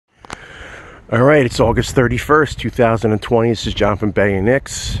All right, it's August 31st, 2020. This is John from Bay and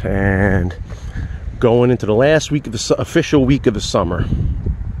Nix, and going into the last week of the official week of the summer.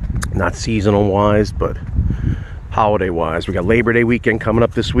 Not seasonal wise, but holiday wise. We got Labor Day weekend coming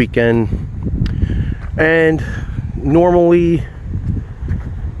up this weekend, and normally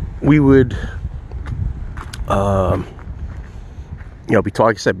we would, be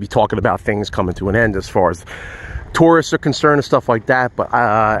talking about things coming to an end as far as tourists are concerned and stuff like that, but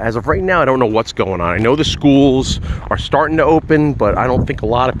as of right now I don't know what's going on. I know the schools are starting to open, but I don't think a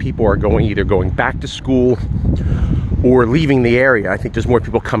lot of people are either going back to school or leaving the area. I think there's more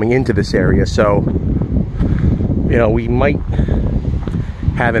people coming into this area, so we might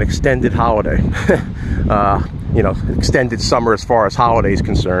have an extended holiday. Extended summer as far as holidays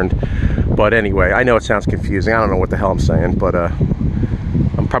concerned. But anyway, I know it sounds confusing. I don't know what the hell I'm saying, but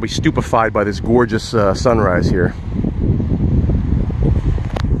I'm probably stupefied by this gorgeous sunrise here.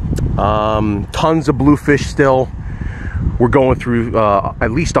 Tons of bluefish still. We're going through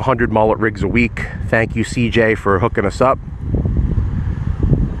at least 100 mullet rigs a week. Thank you, CJ, for hooking us up.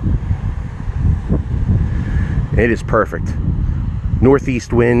 It is perfect.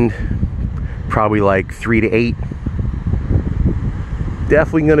 Northeast wind, probably like 3 to 8.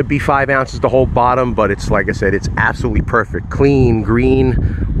 Definitely going to be 5 ounces to hold bottom, but it's, like I said, it's absolutely perfect. Clean,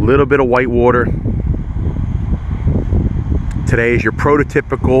 green, little bit of white water. Today is your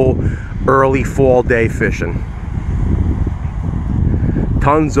prototypical early fall day fishing.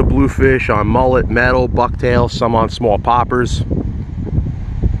 Tons of bluefish on mullet, metal, bucktail, some on small poppers.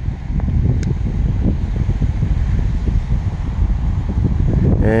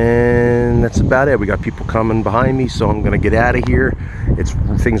 And that's about it. We got people coming behind me, so I'm gonna get out of here.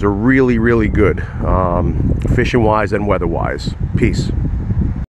 Things are really, really good, fishing wise and weather wise. Peace.